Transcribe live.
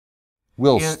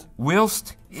Whilst.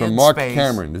 Whilst From in Mark space.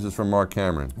 Cameron. This is from Mark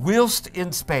Cameron. Whilst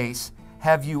in space,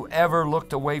 have you ever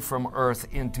looked away from Earth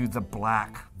into the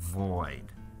black void?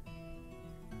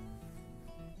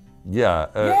 Yeah.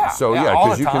 All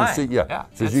because the you time. can see. Yeah.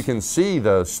 Because you can see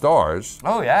the stars.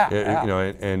 Oh yeah. You know,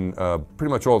 and pretty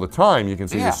much all the time you can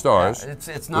see the stars. Yeah.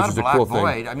 It's not a black cool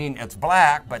void. thing. I mean, it's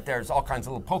black, but there's all kinds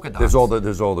of little polka dots.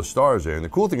 There's all the stars there, and the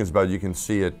cool thing is about it, you can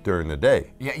see it during the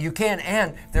day. Yeah, you can,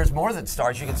 and there's more than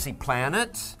stars. You can see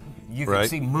planets. You can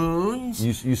see moons.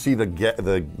 You see the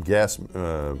gas.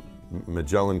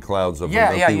 Magellan clouds of the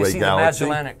Milky Way you see galaxy. the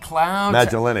Magellanic Clouds.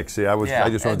 Magellanic, see, I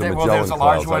just wanted the Magellan well, there's a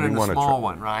clouds. large one I didn't and a want small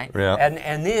one, right? Yeah.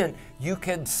 And then you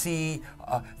can see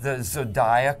the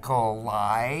zodiacal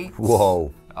lights.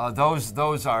 Whoa.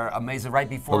 Those are amazing. Right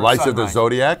before the lights sunrise. of the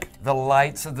zodiac. The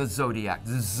lights of the zodiac.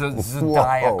 The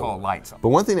zodiacal lights. But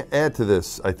one thing to add to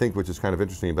this, I think, which is kind of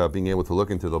interesting about being able to look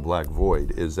into the black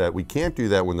void, is that we can't do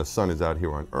that when the sun is out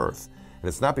here on Earth, and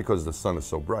it's not because the sun is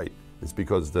so bright. It's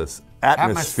because this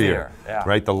atmosphere.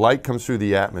 Right? The light comes through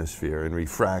the atmosphere and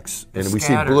refracts, and we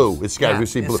see blue. It scatters. We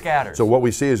see blue. Scatters. So what we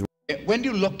see is. When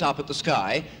you looked up at the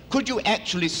sky, could you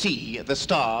actually see the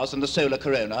stars and the solar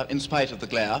corona in spite of the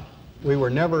glare? We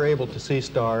were never able to see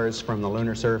stars from the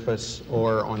lunar surface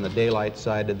or on the daylight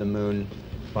side of the moon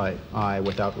by eye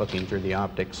without looking through the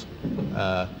optics.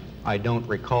 I don't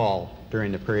recall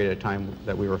during the period of time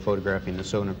that we were photographing the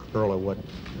solar corona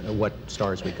what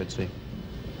stars we could see.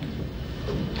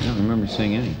 I don't remember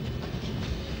seeing any.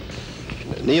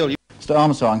 Neil, Mr.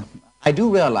 Armstrong, I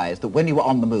do realize that when you were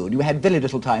on the moon, you had very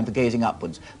little time for gazing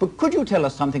upwards. But could you tell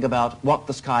us something about what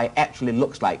the sky actually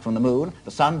looks like from the moon,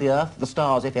 the sun, the earth, the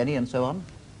stars, if any, and so on?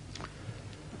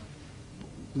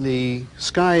 The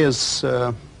sky is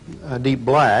a deep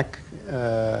black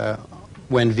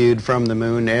when viewed from the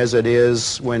moon, as it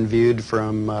is when viewed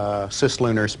from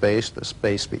cislunar space, the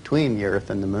space between the Earth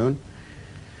and the moon.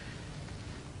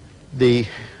 The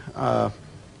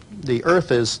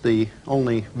Earth is the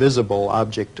only visible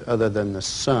object other than the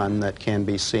sun that can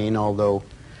be seen, although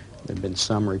there have been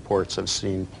some reports of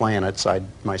seeing planets. I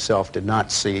myself did not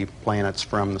see planets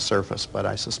from the surface, but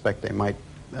I suspect they might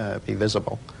be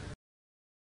visible.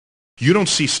 You don't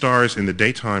see stars in the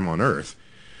daytime on Earth,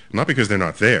 not because they're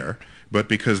not there, but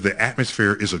because the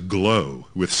atmosphere is aglow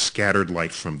with scattered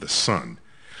light from the sun.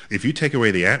 If you take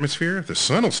away the atmosphere, the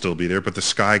sun will still be there, but the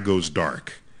sky goes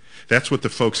dark. That's what the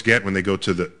folks get when they go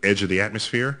to the edge of the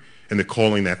atmosphere, and they're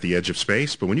calling that the edge of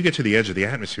space. But when you get to the edge of the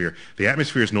atmosphere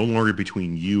is no longer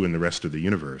between you and the rest of the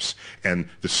universe, and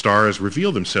the stars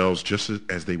reveal themselves just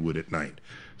as they would at night.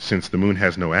 Since the moon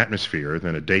has no atmosphere,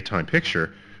 then a daytime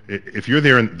picture, if you're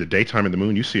there in the daytime of the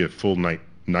moon, you see a full night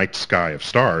sky of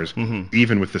stars,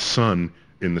 even with the sun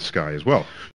in the sky as well.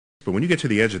 But when you get to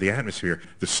the edge of the atmosphere,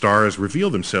 the stars reveal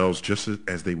themselves just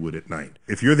as they would at night.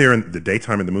 If you're there in the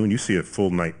daytime of the moon, you see a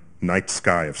full night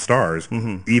sky of stars,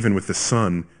 even with the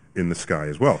sun in the sky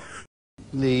as well.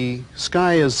 The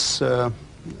sky is a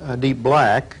deep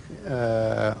black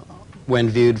when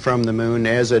viewed from the moon,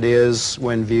 as it is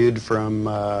when viewed from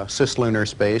cislunar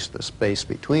space, the space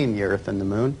between the Earth and the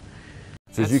moon.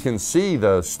 So you can see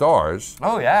the stars.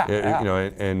 Oh yeah. You know,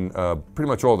 and pretty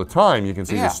much all the time you can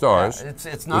see the stars.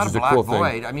 It's not a black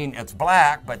void. I mean, it's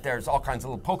black, but there's all kinds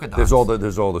of little polka dots.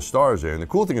 There's all the stars there, and the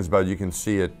cool thing is about it, you can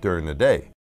see it during the day.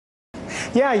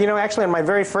 Yeah, you know, actually on my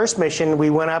very first mission, we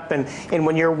went up and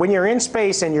when you're in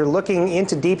space and you're looking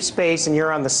into deep space and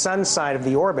you're on the sun side of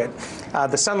the orbit,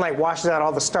 the sunlight washes out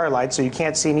all the starlight, so you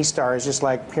can't see any stars, just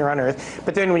like here on Earth.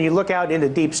 But then when you look out into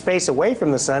deep space away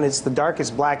from the sun, it's the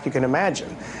darkest black you can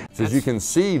imagine. So you can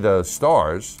see the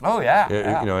stars. Oh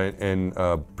yeah. You know, and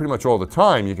pretty much all the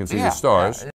time you can see the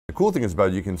stars. The cool thing is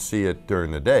about it, you can see it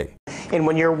during the day. And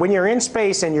when you're in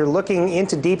space and you're looking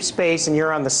into deep space and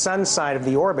you're on the sun side of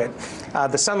the orbit,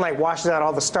 the sunlight washes out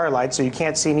all the starlight, so you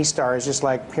can't see any stars, just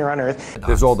like here on Earth.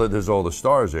 There's all the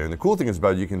stars there, and the cool thing is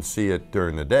about it, you can see it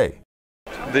during the day.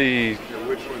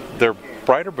 They're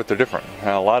brighter, but they're different.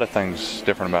 And a lot of things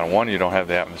different about them. One, you don't have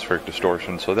the atmospheric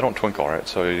distortion, so they don't twinkle, right?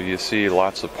 So you see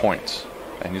lots of points,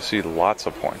 and you see lots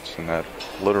of points, and that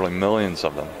literally millions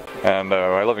of them. And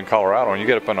I live in Colorado, and you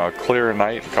get up on a clear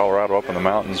night in Colorado up in the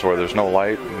mountains where there's no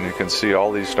light and you can see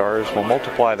all these stars. Well,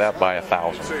 multiply that by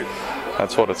 1,000.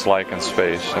 That's what it's like in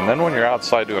space. And then when you're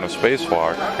outside doing a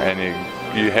spacewalk and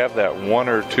you have that one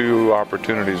or two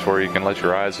opportunities where you can let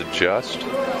your eyes adjust,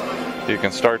 you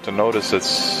can start to notice that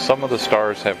some of the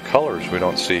stars have colors we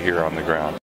don't see here on the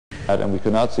ground. And we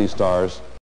could not see stars.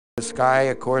 The sky,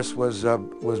 of course, was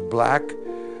black,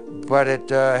 but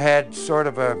it had sort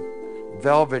of a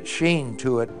velvet sheen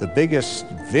to it. The biggest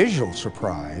visual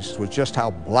surprise was just how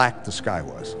black the sky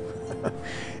was.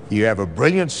 You have a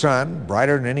brilliant sun,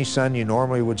 brighter than any sun you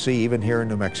normally would see, even here in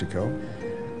New Mexico.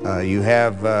 You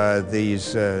have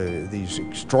these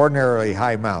extraordinarily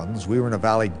high mountains. We were in a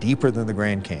valley deeper than the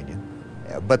Grand Canyon.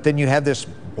 But then you have this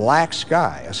black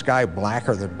sky, a sky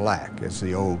blacker than black, as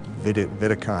the old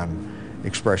Vidicon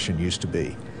expression used to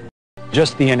be.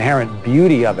 Just the inherent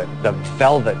beauty of it, the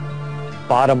velvet,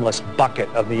 bottomless bucket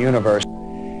of the universe.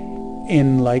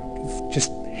 In like just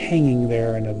hanging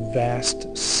there in a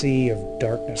vast sea of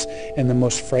darkness, and the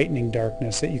most frightening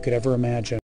darkness that you could ever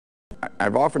imagine.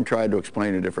 I've often tried to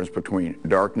explain the difference between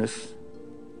darkness,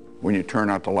 when you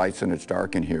turn out the lights and it's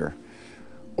dark in here,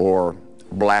 or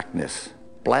blackness.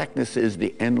 Blackness is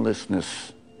the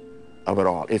endlessness of it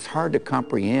all. It's hard to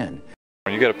comprehend.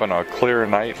 When you get up on a clear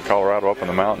night in Colorado, up in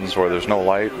the mountains where there's no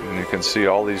light and you can see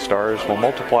all these stars, well,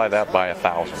 multiply that by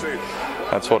 1,000.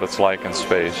 That's what it's like in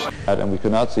space. And we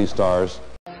could not see stars.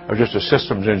 I was just a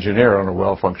systems engineer on a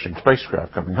well-functioning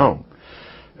spacecraft coming home.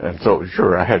 And so,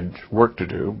 sure, I had work to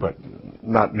do, but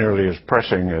not nearly as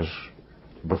pressing as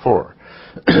before.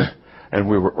 And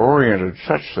we were oriented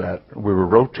such that we were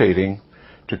rotating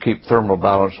to keep thermal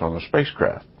balance on the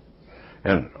spacecraft,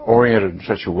 and oriented in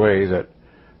such a way that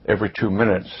every 2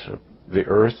 minutes the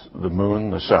Earth, the Moon,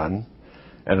 the Sun,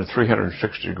 and a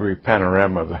 360-degree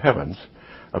panorama of the heavens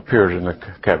appeared in the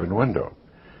cabin window.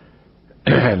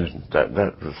 And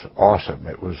that was awesome.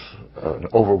 It was an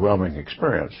overwhelming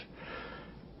experience.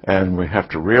 And we have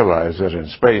to realize that in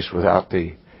space, without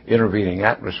the intervening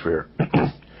atmosphere,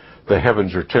 the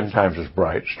heavens are 10 times as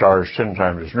bright, stars 10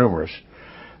 times as numerous,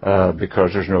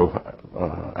 because there's no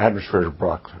atmosphere to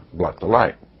block the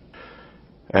light.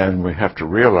 And we have to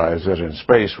realize that in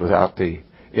space, without the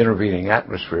intervening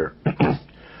atmosphere,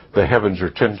 the heavens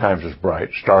are 10 times as bright,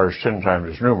 stars 10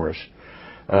 times as numerous,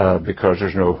 because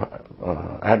there's no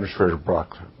atmosphere to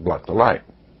block the light.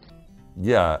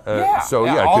 Yeah.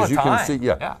 Because you can see.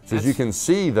 Because you can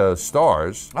see the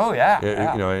stars. Oh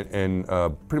yeah. You know, and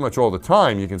pretty much all the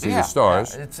time you can see the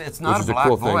stars. Yeah. It's not a black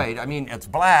void. I mean, it's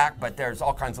black, but there's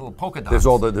all kinds of little polka dots.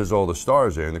 There's all the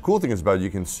stars there, and the cool thing is about it, you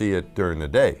can see it during the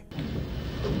day.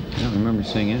 I don't remember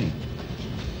seeing any.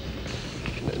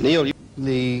 Neil,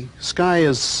 the sky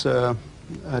is a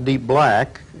deep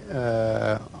black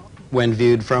when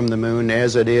viewed from the moon,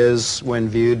 as it is when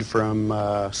viewed from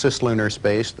cislunar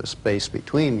space, the space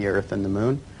between the Earth and the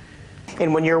moon.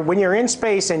 And when you're in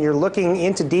space and you're looking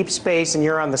into deep space and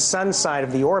you're on the sun side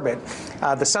of the orbit,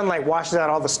 the sunlight washes out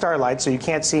all the starlight, so you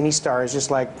can't see any stars, just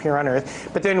like here on Earth.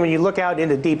 But then when you look out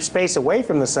into deep space away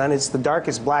from the sun, it's the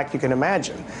darkest black you can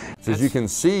imagine. Because you can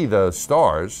see the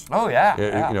stars. Oh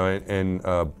yeah. You know, and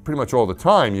pretty much all the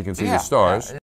time you can see the stars.